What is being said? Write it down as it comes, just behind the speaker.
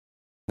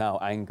Now,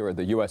 anger at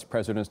the US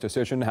president's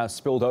decision has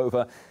spilled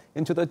over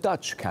into the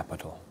Dutch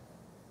capital.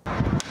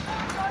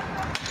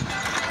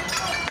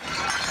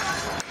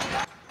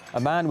 A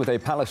man with a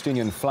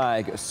Palestinian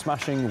flag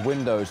smashing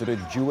windows at a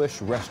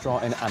Jewish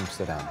restaurant in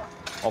Amsterdam.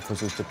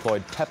 Officers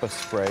deployed pepper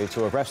spray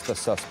to arrest the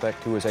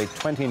suspect, who is a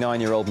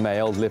 29-year-old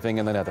male living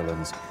in the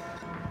Netherlands.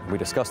 We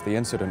discussed the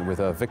incident with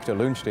Victor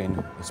Loenstein,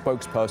 the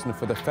spokesperson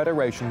for the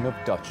Federation of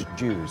Dutch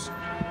Jews.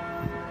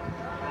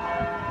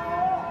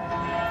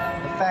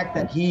 The fact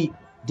that he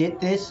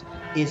did this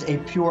is a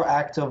pure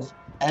act of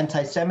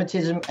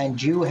anti-Semitism and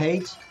Jew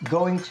hate.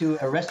 Going to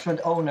a restaurant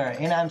owner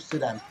in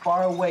Amsterdam,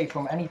 far away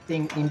from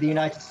anything in the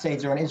United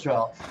States or in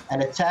Israel,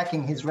 and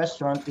attacking his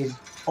restaurant is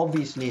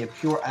obviously a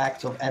pure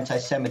act of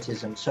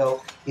anti-Semitism.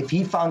 So if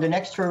he found an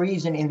extra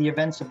reason in the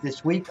events of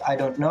this week, I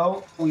don't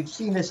know. We've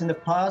seen this in the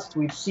past.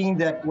 We've seen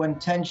that when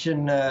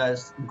tension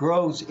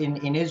grows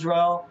in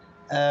Israel,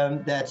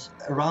 that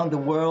around the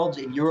world,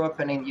 in Europe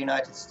and in the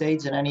United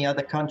States and any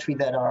other country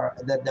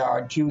that there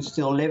are Jews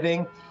still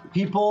living,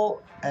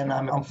 people, and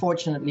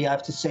unfortunately I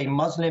have to say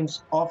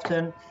Muslims,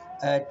 often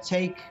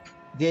take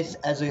this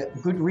as a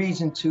good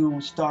reason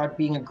to start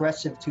being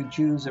aggressive to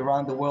Jews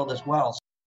around the world as well.